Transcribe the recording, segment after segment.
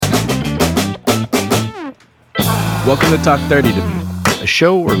Welcome to Talk 30 to Me, a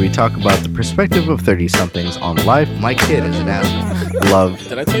show where we talk about the perspective of 30-somethings on life. My kid is an asshole. Love.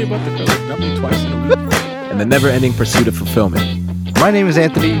 Did I tell you about the girl dumping twice in a week? And the never-ending pursuit of fulfillment. My name is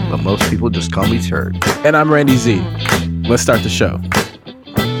Anthony, but most people just call me Turd. And I'm Randy Z. Let's start the show.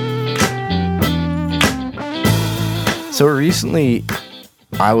 So recently,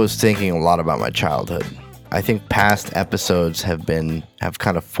 I was thinking a lot about my childhood. I think past episodes have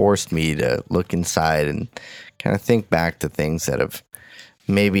kind of forced me to look inside and kind of think back to things that have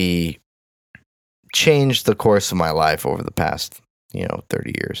maybe changed the course of my life over the past,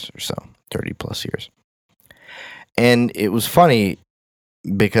 30 years or so, 30 plus years. And it was funny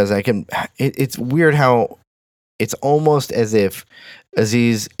because it's weird how it's almost as if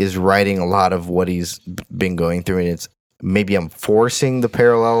Aziz is writing a lot of what he's been going through, and it's maybe I'm forcing the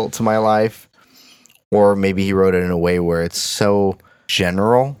parallel to my life, or maybe he wrote it in a way where it's so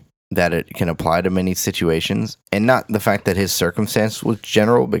general that it can apply to many situations, and not the fact that his circumstance was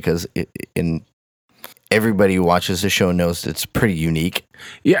general, because everybody who watches the show knows it's pretty unique.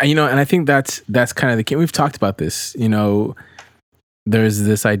 Yeah, and I think that's kind of the key. We've talked about this. There's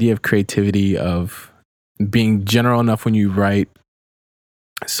this idea of creativity, of being general enough when you write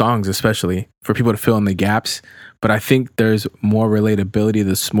songs, especially for people to fill in the gaps. But I think there's more relatability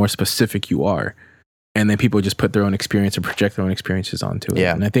the more specific you are. And then people just put their own experience or project their own experiences onto it.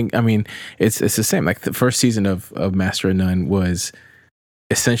 Yeah. And I think, it's the same. Like the first season of Master of None was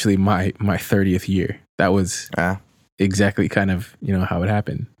essentially my 30th year. That was exactly kind of, how it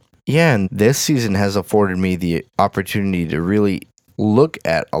happened. Yeah, and this season has afforded me the opportunity to really look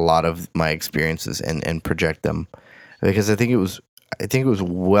at a lot of my experiences and project them, because I think it was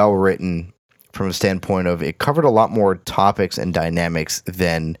well written from a standpoint of it covered a lot more topics and dynamics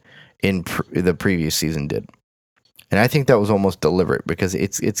than in the previous season did. And I think that was almost deliberate, because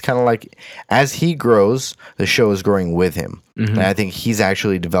it's kind of like as he grows, the show is growing with him. Mm-hmm. And I think he's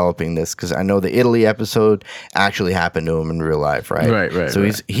actually developing this, because I know the Italy episode actually happened to him in real life, right? Right. So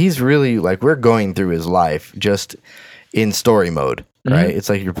he's really like, we're going through his life just in story mode, right? Mm-hmm. It's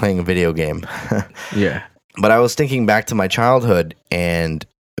like you're playing a video game. Yeah. But I was thinking back to my childhood and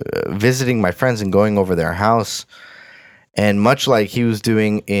visiting my friends and going over their house. And much like he was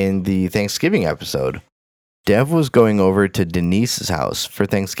doing in the Thanksgiving episode, Dev was going over to Denise's house for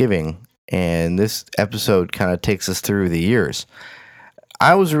Thanksgiving. And this episode kind of takes us through the years.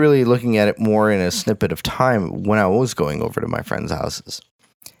 I was really looking at it more in a snippet of time when I was going over to my friends' houses.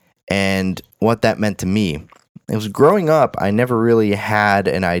 And what that meant to me. It was growing up, I never really had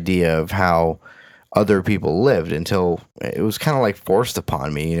an idea of how other people lived until it was kind of like forced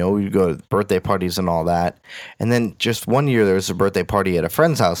upon me. We'd go to birthday parties and all that. And then just one year there was a birthday party at a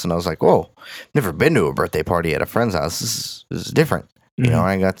friend's house, and I was like, whoa, never been to a birthday party at a friend's house. This is different. Mm-hmm.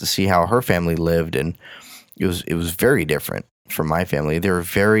 I got to see how her family lived, and it was very different from my family. They were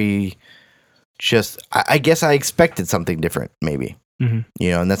very I guess I expected something different, maybe. Mm-hmm.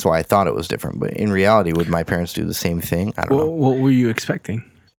 And that's why I thought it was different. But in reality, would my parents do the same thing? I don't know. What were you expecting?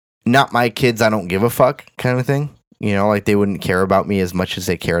 Not my kids, I don't give a fuck kind of thing. Like they wouldn't care about me as much as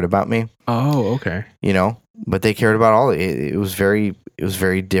they cared about me. Oh, okay. But they cared about all. It was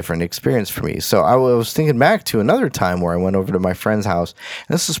very different experience for me. So I was thinking back to another time where I went over to my friend's house.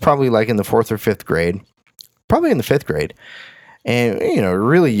 And this was probably like in the 4th or 5th grade, probably in the 5th grade, and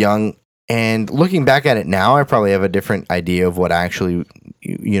really young. And looking back at it now, I probably have a different idea of what actually,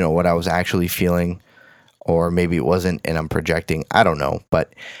 what I was actually feeling, or maybe it wasn't, and I'm projecting. I don't know,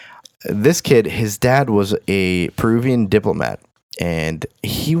 but. This kid, his dad was a Peruvian diplomat, and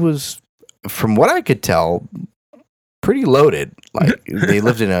he was, from what I could tell, pretty loaded. Like they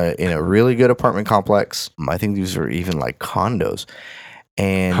lived in a really good apartment complex. I think these were even like condos.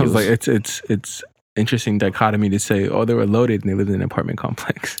 And I was like, it's interesting dichotomy to say, oh, they were loaded and they lived in an apartment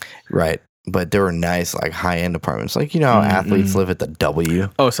complex. Right. But they were nice, like high-end apartments. Like, how athletes live at the W.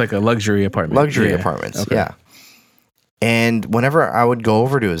 Oh, it's like a luxury apartment. Apartments, okay. Yeah. And whenever I would go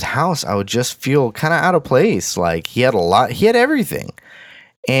over to his house, I would just feel kind of out of place. Like he had everything.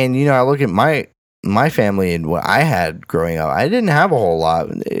 And, I look at my family and what I had growing up. I didn't have a whole lot.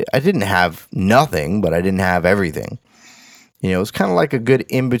 I didn't have nothing, but I didn't have everything. It was kind of like a good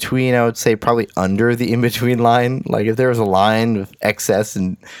in-between, I would say probably under the in-between line. Like if there was a line of excess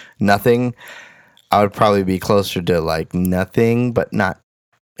and nothing, I would probably be closer to like nothing, but not.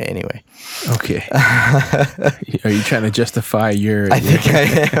 Anyway. Okay. Are you trying to justify your... I think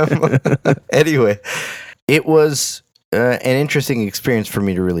I am. Anyway, it was an interesting experience for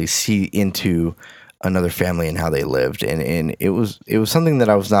me to really see into another family and how they lived. And it was something that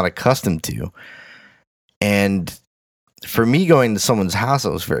I was not accustomed to. And for me going to someone's house, I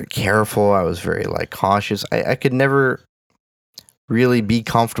was very careful. I was very like cautious. I could never really be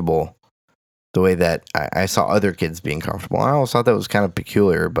comfortable the way that I saw other kids being comfortable. I always thought that was kind of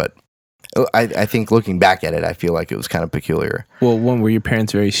peculiar, but I think looking back at it, I feel like it was kind of peculiar. Well, one, were your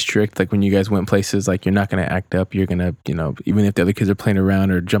parents very strict? Like when you guys went places, like you're not going to act up. You're going to, you know, even if the other kids are playing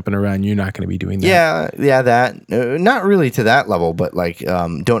around or jumping around, you're not going to be doing that. Yeah, that. Not really to that level, but like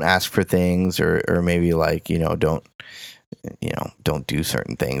don't ask for things or maybe like, don't do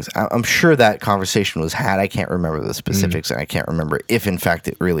certain things. I'm sure that conversation was had. I can't remember the specifics, and I can't remember if, in fact,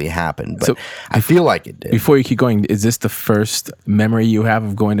 it really happened. But I feel like it did. Before you keep going, is this the first memory you have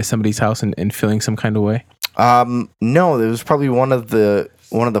of going to somebody's house and feeling some kind of way? No, it was probably one of the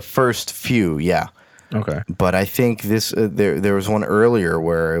first few. Yeah. Okay. But I think this there was one earlier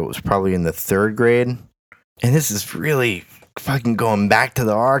where it was probably in the 3rd grade, and this is really fucking going back to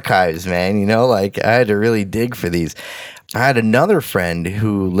the archives, man. Like I had to really dig for these. I had another friend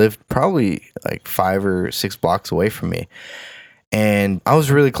who lived probably like 5 or 6 blocks away from me. And I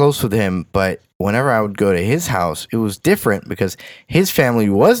was really close with him, but whenever I would go to his house, it was different because his family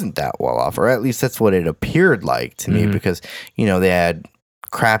wasn't that well off, or at least that's what it appeared like to me, because, they had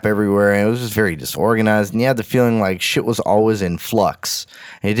crap everywhere and it was just very disorganized, and you had the feeling like shit was always in flux.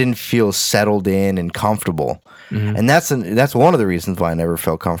 And it didn't feel settled in and comfortable. And that's one of the reasons why I never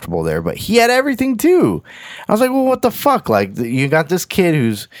felt comfortable there. But he had everything too. I was like, well, what the fuck? Like, you got this kid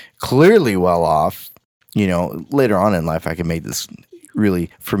who's clearly well off. Later on in life, I could make this really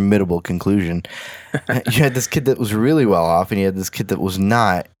formidable conclusion. You had this kid that was really well off, and you had this kid that was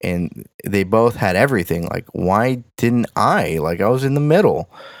not, and they both had everything. Like, why didn't I? Like, I was in the middle.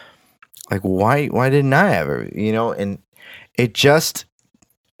 Like, why didn't I have everything? And it just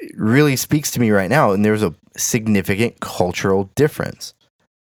really speaks to me right now. And there's a significant cultural difference.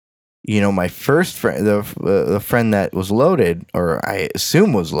 My first friend, the friend that was loaded, or I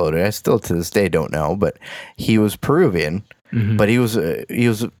assume was loaded, I still to this day don't know, but he was Peruvian, but he was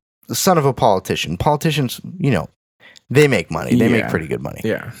the son of a politician. Politicians, they make money. They make pretty good money.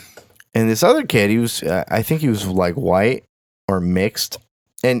 Yeah. And this other kid, he was, I think he was like white or mixed,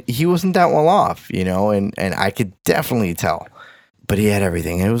 and he wasn't that well off, and I could definitely tell, but he had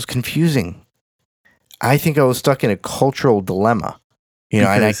everything, and it was confusing. I think I was stuck in a cultural dilemma, and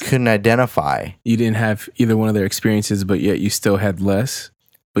I couldn't identify. You didn't have either one of their experiences, but yet you still had less,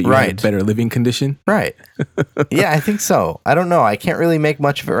 but you had a better living condition. Right. Yeah, I think so. I don't know. I can't really make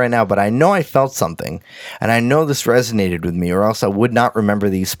much of it right now, but I know I felt something, and I know this resonated with me, or else I would not remember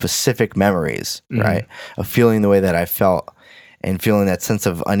these specific memories, right, of feeling the way that I felt and feeling that sense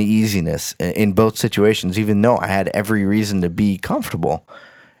of uneasiness in both situations, even though I had every reason to be comfortable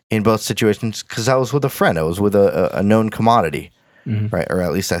in both situations, because I was with a friend. I was with a known commodity, right? Or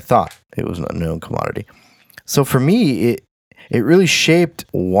at least I thought it was a known commodity. So for me, it really shaped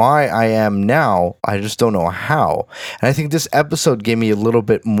why I am now. I just don't know how. And I think this episode gave me a little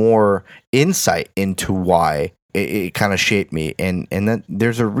bit more insight into why it kind of shaped me. And that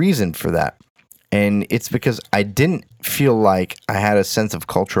there's a reason for that. And it's because I didn't feel like I had a sense of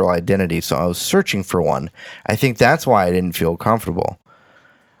cultural identity, so I was searching for one. I think that's why I didn't feel comfortable.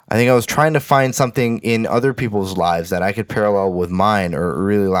 I think I was trying to find something in other people's lives that I could parallel with mine or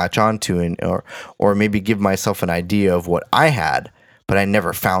really latch onto, and or maybe give myself an idea of what I had, but I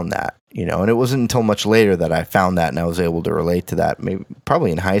never found that, And it wasn't until much later that I found that, and I was able to relate to that,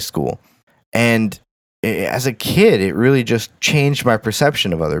 probably in high school. And as a kid, it really just changed my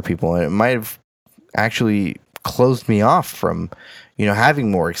perception of other people, and it might have actually closed me off from having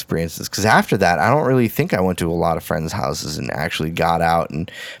more experiences, because after that I don't really think I went to a lot of friends' houses and actually got out and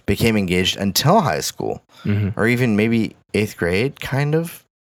became engaged until high school, or even maybe 8th grade, kind of.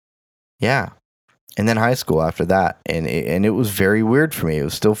 Yeah. And then high school after that, and it was very weird for me. It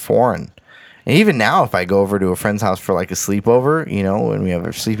was still foreign. And even now, if I go over to a friend's house for like a sleepover, when we have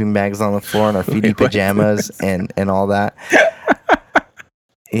our sleeping bags on the floor and our feety pajamas and all that,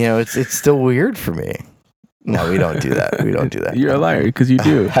 it's still weird for me. No, we don't do that. We don't do that. You're a liar, because you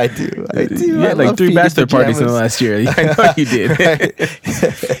do. I do. You had like 3 bachelor parties in the last year. I know you did.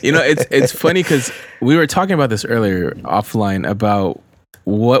 It's funny because we were talking about this earlier offline about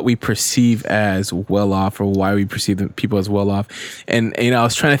what we perceive as well off, or why we perceive people as well off. And I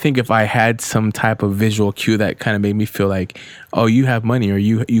was trying to think if I had some type of visual cue that kind of made me feel like, oh, you have money, or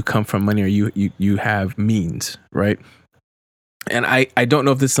you come from money, or you have means, right? And I don't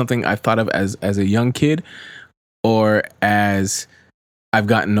know if this is something I thought of as a young kid or as I've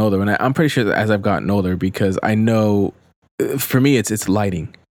gotten older. And I'm pretty sure that as I've gotten older, because I know for me it's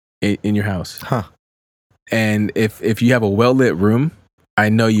lighting in your house. Huh. And if you have a well-lit room, I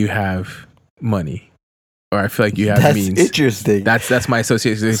know you have money. or I feel like you have That's means. interesting. That's my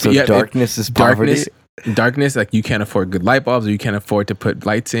association. So Yeah, darkness is poverty. Darkness, like you can't afford good light bulbs, or you can't afford to put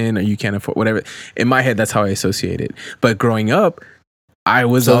lights in, or you can't afford whatever. In my head, that's how I associate it. But growing up, I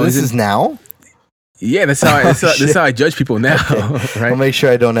was So always this is now? yeah. That's how that's how I judge people now. Okay. Right. I'll make sure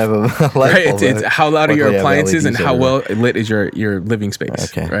I don't have a light Right, bulb. it's how loud are your Luckily, I have appliances and LEDs how everywhere. well lit is your living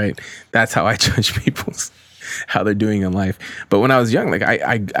space. Okay. Right, that's how I judge people's how they're doing in life. But when I was young, like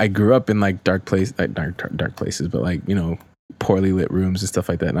I grew up in like dark places, but like poorly lit rooms and stuff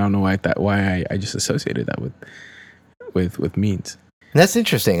like that. And I don't know why I just associated that with means. That's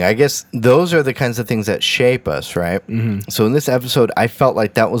interesting. I guess those are the kinds of things that shape us, right? Mm-hmm. So in this episode, I felt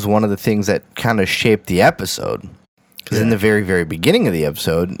like that was one of the things that kind of shaped the episode. Because in the very, very beginning of the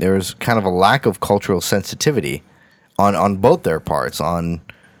episode, there was kind of a lack of cultural sensitivity on both their parts, on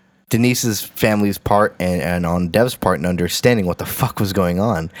Denise's family's part and on Dev's part, and understanding what the fuck was going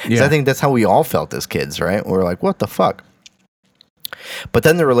on. 'Cause Yeah. I think that's how we all felt as kids, right? We're like, what the fuck? But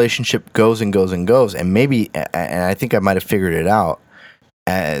then the relationship goes and goes and goes, and maybe, and I think I might have figured it out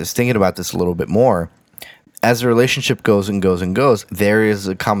as thinking about this a little bit more. As the relationship goes and goes and goes, there is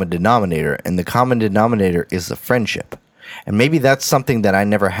a common denominator, and the common denominator is the friendship. And maybe that's something that I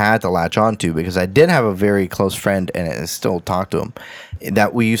never had to latch onto, because I did have a very close friend, and I still talk to him,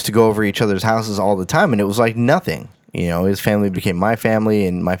 that we used to go over each other's houses all the time, and it was like nothing. His family became my family,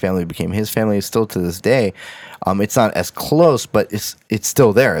 and my family became his family. Still to this day, it's not as close, but it's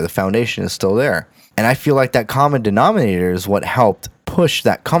still there. The foundation is still there, and I feel like that common denominator is what helped push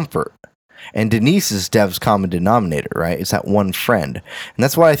that comfort. And Denise is Dev's common denominator, right? It's that one friend, and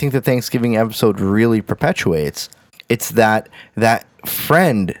that's why I think the Thanksgiving episode really perpetuates. It's that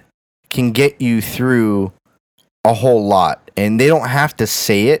friend can get you through a whole lot, and they don't have to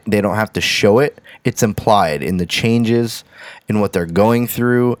say it, they don't have to show it. It's implied in the changes, in what they're going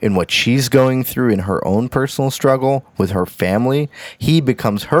through, in what she's going through, in her own personal struggle with her family. He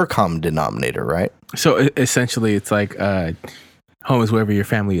becomes her common denominator, right? So essentially, it's like home is wherever your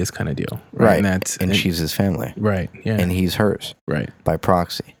family is, kind of deal, right? And she's his family, right? Yeah, and he's hers, right, by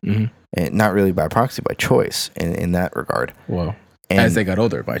proxy. Mm-hmm. And not really by proxy, by choice in that regard. Well, And- as they got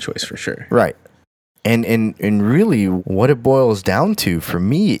older, by choice for sure. Right. And really what it boils down to for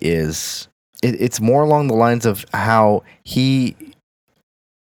me is it's more along the lines of how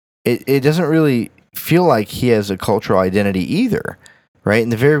it doesn't really feel like he has a cultural identity either, right? In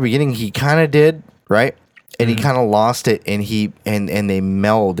the very beginning he kind of did, right? And he kind of lost it, and and they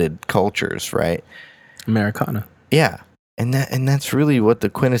melded cultures, right? Americana. Yeah. And that's really what the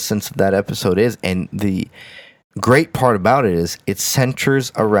quintessence of that episode is. And the great part about it is it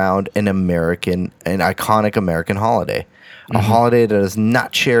centers around an iconic American holiday, a holiday that is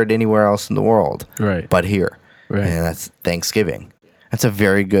not shared anywhere else in the world, Right. but here. Right. And that's Thanksgiving. That's a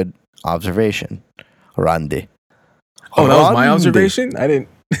very good observation, Randy. Oh, that was my Randy. observation? I didn't.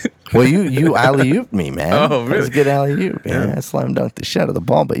 Well, you alley-ooped me, man. Oh, That was really? a good alley-oop. Yeah. Yeah. I slam dunked the shit out of the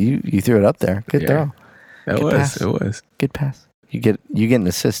ball, but you threw it up there. Good Yeah. throw. It Good was. pass. It was. Good pass. You get an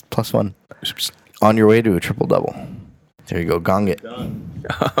assist +1 on your way to a triple double. There you go, gong it.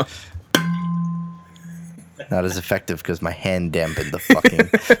 Not as effective because my hand dampened the fucking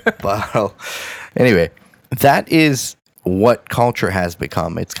bottle. Anyway, that is what culture has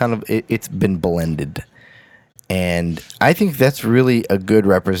become. It's kind of it's been blended, and I think that's really a good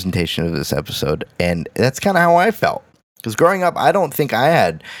representation of this episode. And that's kind of how I felt, because growing up, I don't think I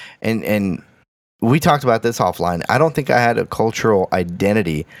had and we talked about this offline. I don't think I had a cultural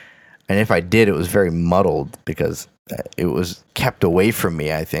identity, and if I did, it was very muddled because it was kept away from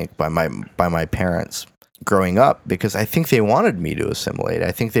me, I think, by my parents growing up, because I think they wanted me to assimilate.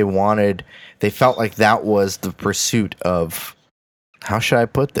 I think they felt like that was the pursuit of, how should I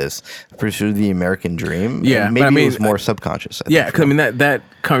put this? The pursuit of the American dream. Yeah, And but maybe I mean, it was more subconscious. I Yeah, think, because I mean that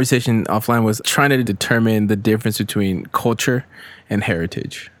conversation offline was trying to determine the difference between culture and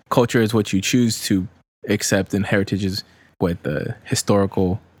heritage. Culture is what you choose to accept, and heritage is what the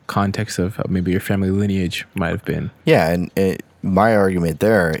historical context of maybe your family lineage might have been. Yeah, and my argument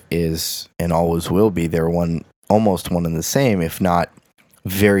there is, and always will be, they're almost one and the same, if not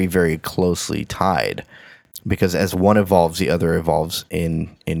very, very closely tied. Because as one evolves, the other evolves in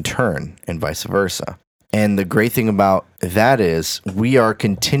turn, and vice versa. And the great thing about that is we are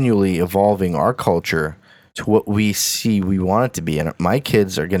continually evolving our culture to what we see we want it to be. And my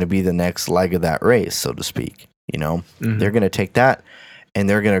kids are going to be the next leg of that race, so to speak. Mm-hmm. They're going to take that and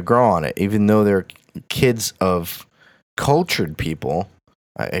they're going to grow on it. Even though they're kids of cultured people,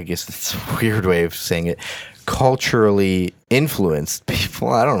 I guess that's a weird way of saying it, culturally influenced people.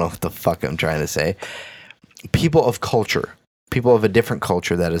 I don't know what the fuck I'm trying to say. People of culture, people of a different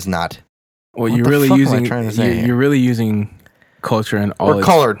culture that is not Well, What you're the really fuck am I using trying to say here? you're really using culture and all. We're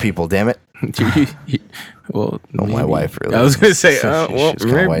colored people, damn it. Well, Oh, my maybe. wife really. I was gonna say, She's well,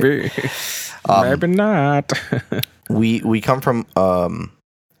 kinda white. maybe, maybe not. We come from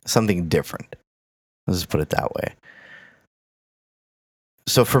something different. Let's just put it that way.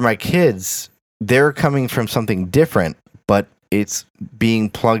 So for my kids, they're coming from something different, but it's being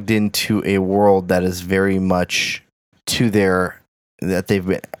plugged into a world that is very much that they've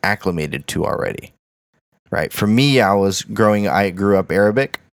been acclimated to already. Right. For me, I grew up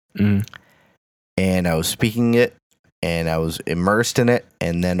Arabic, Mm. and I was speaking it, and I was immersed in it,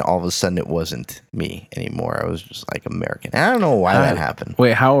 and then all of a sudden it wasn't me anymore. I was just like American. And I don't know why that happened.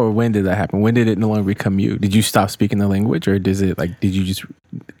 Wait, how or when did that happen? When did it no longer become you? Did you stop speaking the language, or did you just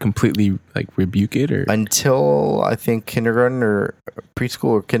completely like rebuke it, or Until I think kindergarten or preschool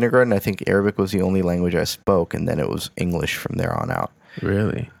or kindergarten, I think Arabic was the only language I spoke, and then it was English from there on out.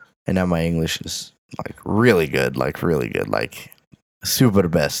 really? And now my English is like really good, like super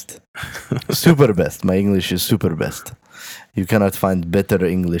best. Super best. My English is super best. You cannot find better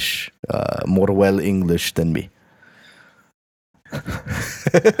English, more well English than me.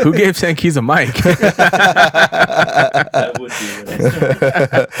 Who gave Sankeys a mic? That would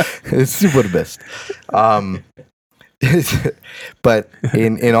be It's super best. But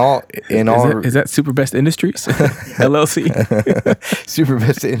in all Is that Super Best Industries LLC? Super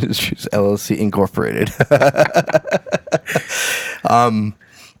Best Industries LLC Incorporated.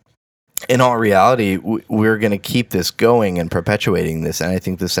 In all reality, we're going to keep this going and perpetuating this, and I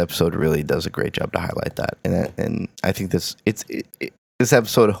think this episode really does a great job to highlight that. And I think this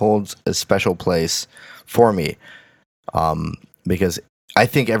episode holds a special place for me, because I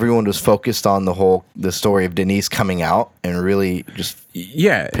think everyone was focused on the story of Denise coming out and really just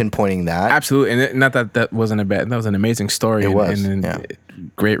pinpointing that. Absolutely. And not that wasn't that was an amazing story. It was, and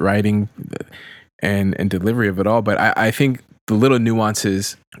great writing and delivery of it all. But I think the little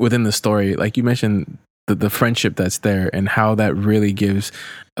nuances within the story, like you mentioned, the friendship that's there and how that really gives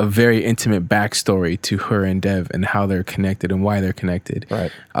a very intimate backstory to her and Dev and how they're connected and why they're connected.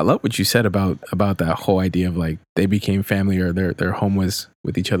 Right. I love what you said about that whole idea of like they became family or their home was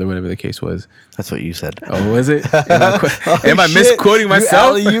with each other, whatever the case was. That's what you said. Oh, was it? Am I misquoting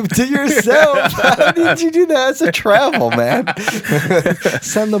myself? You alley-ooped to yourself. How did you do that? That's a travel, man.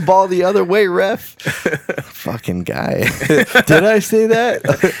 Send the ball the other way, ref. Fucking guy. Did I say that?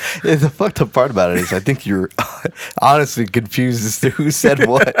 The fucked up part about it is I think you're honestly confused as to who said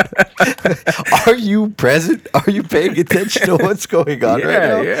what. Are you present? Are you paying attention to what's going on right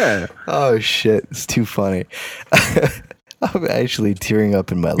now? Yeah. Oh, shit. It's too funny. I'm actually tearing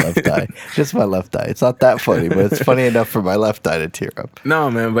up in my left eye. Just my left eye. It's not that funny, but it's funny enough for my left eye to tear up.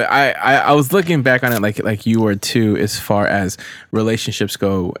 No, man, but I was looking back on it like you were too, as far as relationships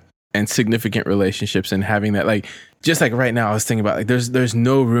go and significant relationships and having that, like, just like right now I was thinking about like there's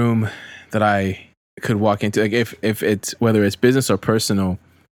no room that I could walk into, like if it's whether it's business or personal,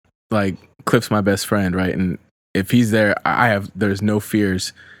 like Cliff's my best friend, right? And if he's there, there's no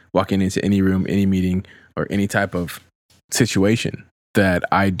fears walking into any room, any meeting, or any type of situation that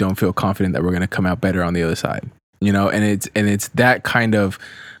I don't feel confident that we're going to come out better on the other side, you know. And it's that kind of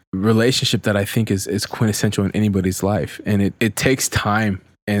relationship that I think is quintessential in anybody's life, and it takes time.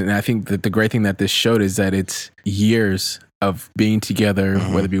 And I think that the great thing that this showed is that it's years of being together,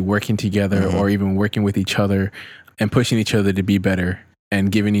 whether it be working together or even working with each other and pushing each other to be better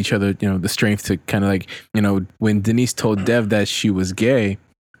and giving each other, you know, the strength to kind of like, you know, when Denise told Dev that she was gay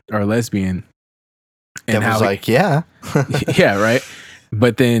or lesbian, and Dev was like, yeah. yeah, right.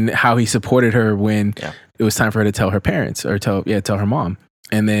 But then how he supported her when it was time for her to tell her parents or tell her mom,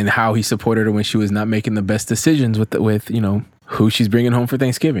 and then how he supported her when she was not making the best decisions with you know, who she's bringing home for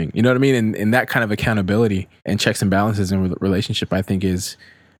Thanksgiving. You know what I mean? And that kind of accountability and checks and balances in relationship, I think, is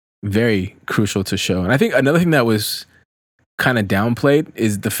very crucial to show. And I think another thing that was kind of downplayed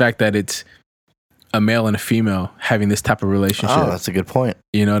is the fact that it's a male and a female having this type of relationship. Oh, that's a good point.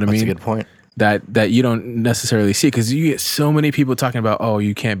 You know what I mean? That's a good point. That you don't necessarily see, because you get so many people talking about, oh,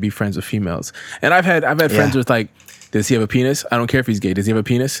 you can't be friends with females. And I've had friends with like, does he have a penis? I don't care if he's gay. Does he have a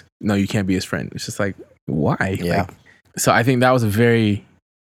penis? No, you can't be his friend. It's just like, why? Yeah. Like, so I think that was a very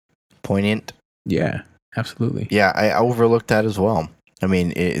poignant. Yeah, absolutely. Yeah, I overlooked that as well. I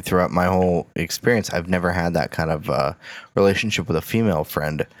mean, throughout my whole experience, I've never had that kind of relationship with a female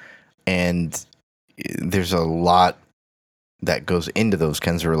friend. And there's a lot that goes into those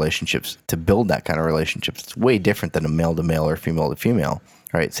kinds of relationships to build that kind of relationships. It's way different than a male to male or female to female,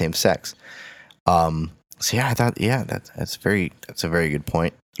 right? Same sex. So yeah, I thought that's a very good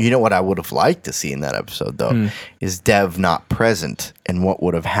point. You know what I would have liked to see in that episode though is Dev not present and what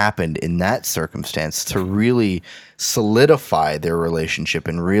would have happened in that circumstance to really solidify their relationship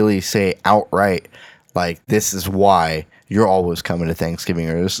and really say outright like this is why you're always coming to Thanksgiving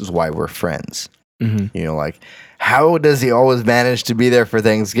or this is why we're friends. You know, like how does he always manage to be there for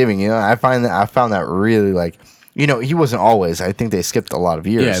Thanksgiving? You know, I found that really like, you know, he wasn't always. I think they skipped a lot of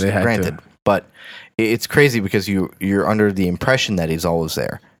years. Yeah, they had granted, to. but it's crazy because you're under the impression that he's always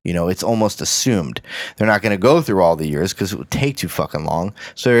there. You know, it's almost assumed they're not going to go through all the years because it would take too fucking long.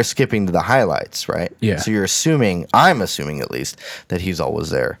 So they're skipping to the highlights, right? Yeah. So I'm assuming at least that he's always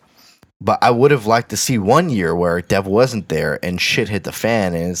there. But I would have liked to see one year where Dev wasn't there and shit hit the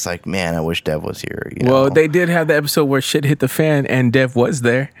fan, and it's like, man, I wish Dev was here. You know? Well, they did have the episode where shit hit the fan and Dev was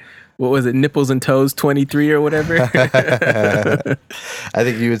there. What was it, Nipples and Toes 23 or whatever? I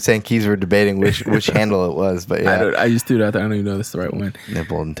think you and Sankeys were debating which handle it was, but yeah. I just threw it out there. I don't even know if that's the right one.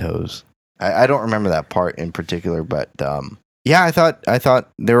 Nipple and Toes. I don't remember that part in particular, but yeah, I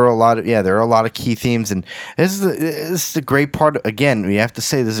thought there were a lot of key themes, and this is the great part. Again, we have to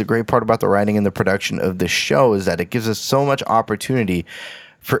say this is a great part about the writing and the production of the show is that it gives us so much opportunity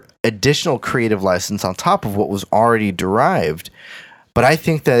for additional creative license on top of what was already derived. But I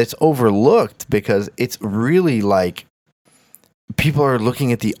think that it's overlooked because it's really like people are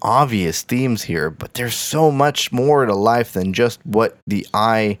looking at the obvious themes here, but there's so much more to life than just what the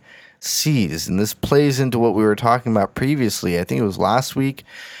eye sees. And this plays into what we were talking about previously. I think it was last week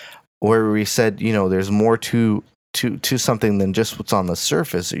where we said, you know, there's more to something than just what's on the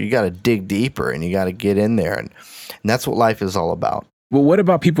surface. You got to dig deeper and you got to get in there. And that's what life is all about. Well, what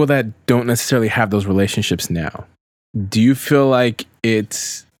about people that don't necessarily have those relationships now? Do you feel like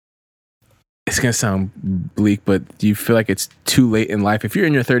it's going to sound bleak, but do you feel like it's too late in life? If you're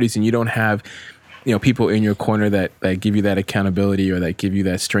in your 30s and you don't have, you know, people in your corner that give you that accountability or that give you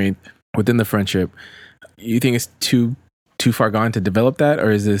that strength within the friendship, you think it's too far gone to develop that?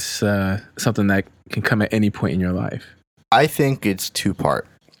 Or is this something that can come at any point in your life? I think it's two-part.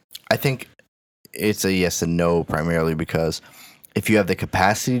 I think it's a yes and no primarily because if you have the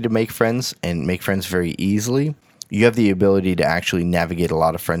capacity to make friends and make friends very easily, you have the ability to actually navigate a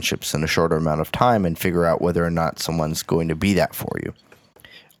lot of friendships in a shorter amount of time and figure out whether or not someone's going to be that for you.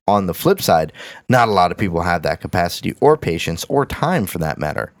 On the flip side, not a lot of people have that capacity or patience or time for that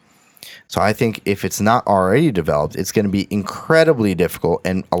matter. So I think if it's not already developed, it's going to be incredibly difficult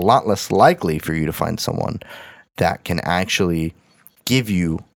and a lot less likely for you to find someone that can actually give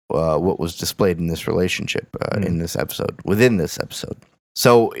you what was displayed in this relationship in this episode, within this episode.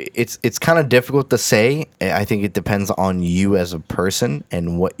 So it's kind of difficult to say. I think it depends on you as a person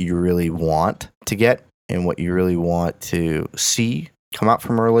and what you really want to get and what you really want to see come out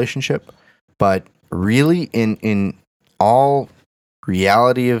from a relationship. But really, in all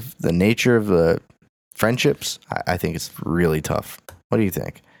reality of the nature of the friendships, I think it's really tough. What do you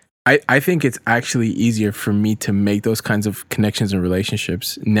think? I think it's actually easier for me to make those kinds of connections and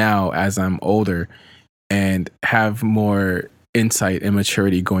relationships now as I'm older and have more insight and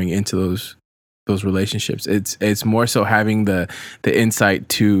maturity going into those relationships. It's more so having the insight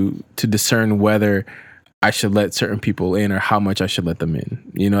to discern whether I should let certain people in or how much I should let them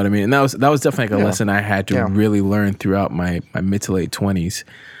in. You know what I mean? And that was definitely like a lesson I had to really learn throughout my mid to late 20s.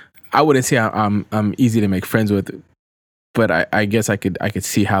 I wouldn't say I'm easy to make friends with, but I guess I could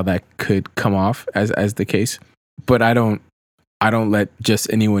see how that could come off as the case. But I don't let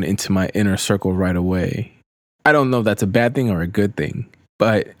just anyone into my inner circle right away. I don't know if that's a bad thing or a good thing,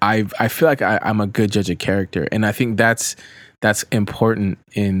 but I feel like I'm a good judge of character, and I think that's important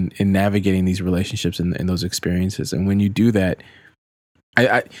in navigating these relationships and those experiences. And when you do that,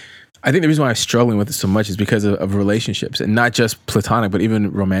 I think the reason why I'm struggling with it so much is because of relationships, and not just platonic, but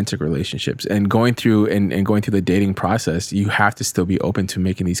even romantic relationships. And going through the dating process, you have to still be open to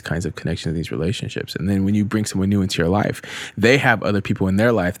making these kinds of connections in these relationships. And then when you bring someone new into your life, they have other people in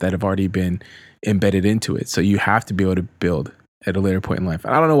their life that have already been embedded into it. So you have to be able to build at a later point in life.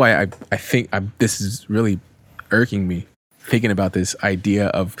 And I don't know why I think this is really irking me, thinking about this idea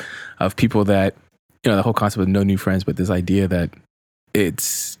of people that, you know, the whole concept of no new friends, but this idea that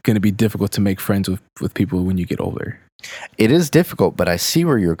it's going to be difficult to make friends with people when you get older. It is difficult, but I see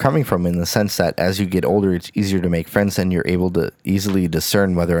where you're coming from in the sense that as you get older, it's easier to make friends and you're able to easily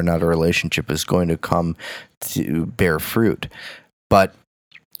discern whether or not a relationship is going to come to bear fruit. But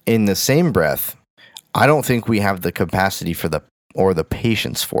in the same breath, I don't think we have the capacity for the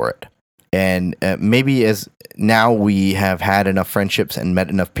patience for it. And maybe as now we have had enough friendships and met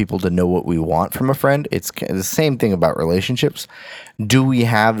enough people to know what we want from a friend. It's the same thing about relationships. Do we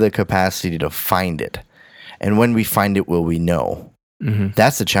have the capacity to find it? And when we find it, will we know? Mm-hmm.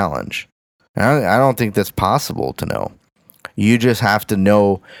 That's the challenge. And I don't think that's possible to know. You just have to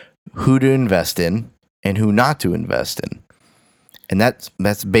know who to invest in and who not to invest in. And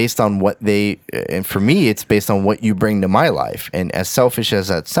that's based on what and for me, it's based on what you bring to my life. And as selfish as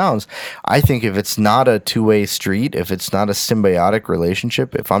that sounds, I think if it's not a two-way street, if it's not a symbiotic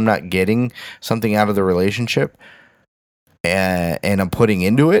relationship, if I'm not getting something out of the relationship and I'm putting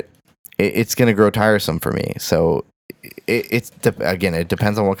into it, it's going to grow tiresome for me. So it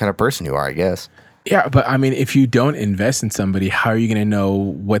depends on what kind of person you are, I guess. Yeah, but I mean, if you don't invest in somebody, how are you going to know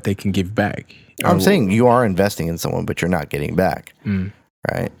what they can give back? I'm saying you are investing in someone, but you're not getting back,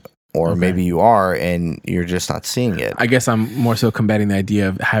 right? Or maybe you are, and you're just not seeing it. I guess I'm more so combating the idea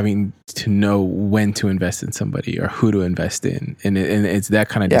of having to know when to invest in somebody or who to invest in, and it's that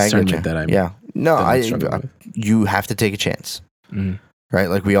kind of discernment that I'm. Yeah, no, you have to take a chance, right?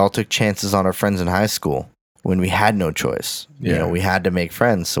 Like we all took chances on our friends in high school when we had no choice. Yeah. You know, we had to make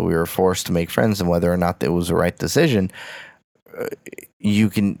friends, so we were forced to make friends, and whether or not it was the right decision.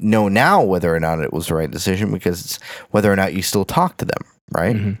 You can know now whether or not it was the right decision because it's whether or not you still talk to them,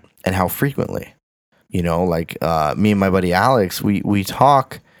 right? Mm-hmm. And how frequently. You know, like me and my buddy Alex, we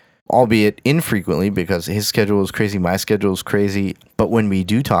talk, albeit infrequently because his schedule is crazy, my schedule is crazy. But when we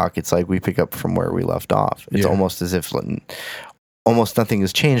do talk, it's like we pick up from where we left off. It's almost as if almost nothing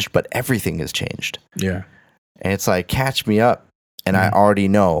has changed, but everything has changed. Yeah. And it's like, catch me up. And I already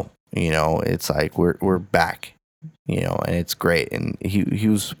know, you know, it's like we're back. You know, and it's great. And he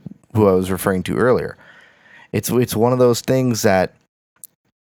was who I was referring to earlier. It's one of those things that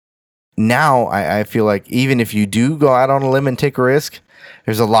now I feel like even if you do go out on a limb and take a risk,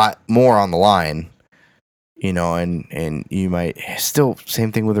 there's a lot more on the line. You know, and you might still,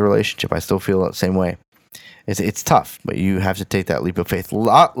 same thing with a relationship. I still feel the same way. It's tough, but you have to take that leap of faith. A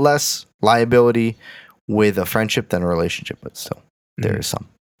lot less liability with a friendship than a relationship, but still there is some.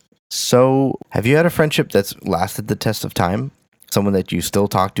 So, have you had a friendship that's lasted the test of time? Someone that you still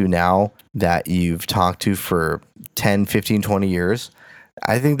talk to now that you've talked to for 10, 15, 20 years?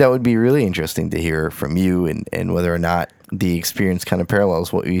 I think that would be really interesting to hear from you and whether or not the experience kind of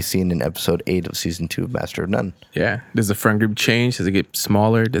parallels what we've seen in episode 8 of season 2 of Master of None. Yeah. Does the friend group change? Does it get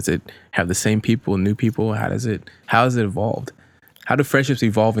smaller? Does it have the same people, new people? How has it evolved? How do friendships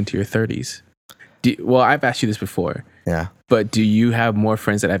evolve into your 30s? Well, I've asked you this before. Yeah. But do you have more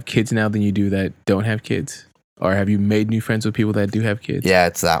friends that have kids now than you do that don't have kids? Or have you made new friends with people that do have kids? Yeah,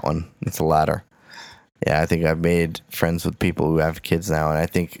 it's that one. It's the latter. Yeah, I think I've made friends with people who have kids now, and I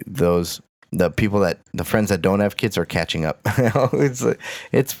think the friends that don't have kids are catching up.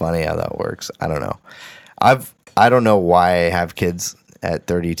 It's funny how that works. I don't know. I don't know why I have kids at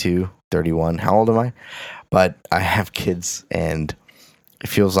 32, 31. How old am I? But I have kids, and it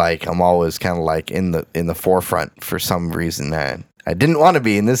feels like I'm always kind of like in the forefront for some reason that I didn't want to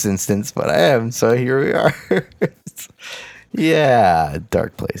be in this instance, but I am. So here we are. Yeah,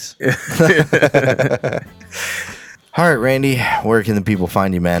 dark place. All right, Randy, where can the people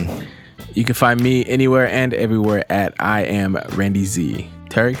find you, man? You can find me anywhere and everywhere at I am Randy Z.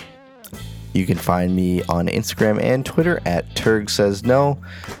 Turg? You can find me on Instagram and Twitter at TurgSaysNo.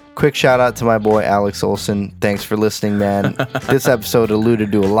 Quick shout out to my boy Alex Olson. Thanks for listening, man. This episode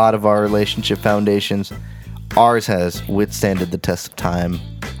alluded to a lot of our relationship foundations. Ours has withstanded the test of time.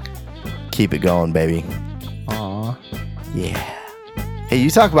 Keep it going, baby. Aw. Yeah. Hey, you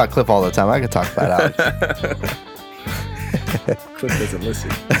talk about Cliff all the time. I could talk about Alex. Cliff doesn't listen.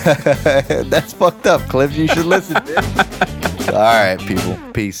 That's fucked up, Cliff. You should listen. All right, people.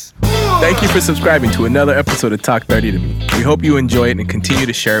 Peace. Thank you for subscribing to another episode of Talk 30 to Me. We hope you enjoy it and continue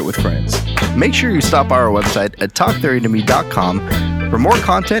to share it with friends. Make sure you stop by our website at talk30tome.com for more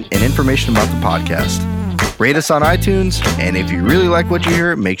content and information about the podcast. Rate us on iTunes, and if you really like what you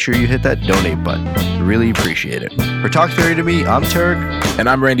hear, make sure you hit that donate button. We really appreciate it. For Talk 30 to Me, I'm Turg. And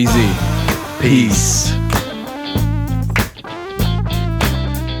I'm Randy Z. Peace.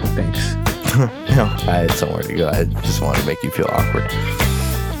 Thanks. No, I had somewhere to go. I just wanted to make you feel awkward.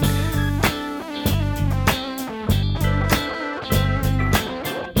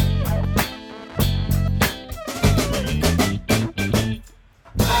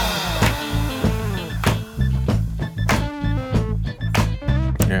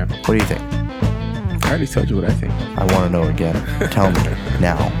 Yeah. What do you think? I already told you what I think. I want to know again. Tell me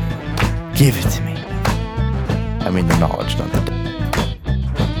now. Give it to me. I mean the knowledge, not the...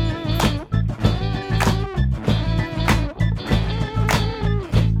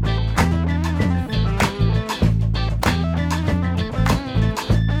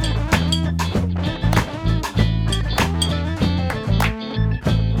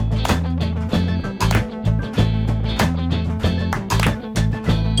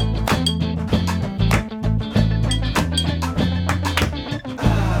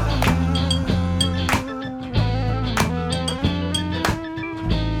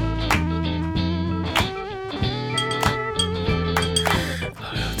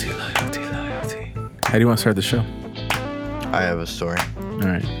 How do you want to start the show? I have a story. All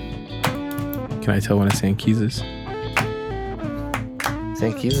right. Can I tell one of Sam Keys'?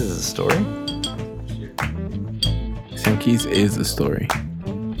 Sam Keys is a story? Sam Keys is a story.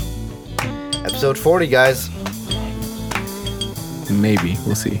 Episode 40, guys. Maybe.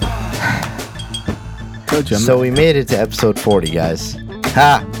 We'll see. Go, Jim. So we made it to episode 40, guys.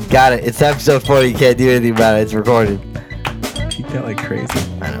 Ha! Got it. It's episode 40. You can't do anything about it. It's recorded. Keep that like crazy.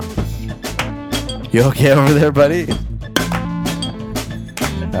 I know. You okay over there, buddy?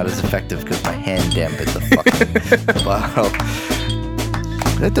 Not as effective because my hand dampened the fucking bottle.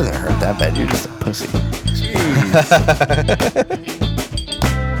 That doesn't hurt that bad. You're just a pussy.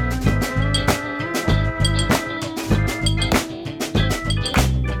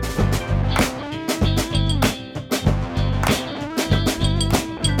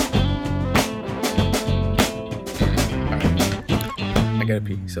 I gotta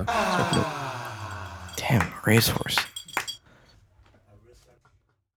pee, so. Damn, racehorse.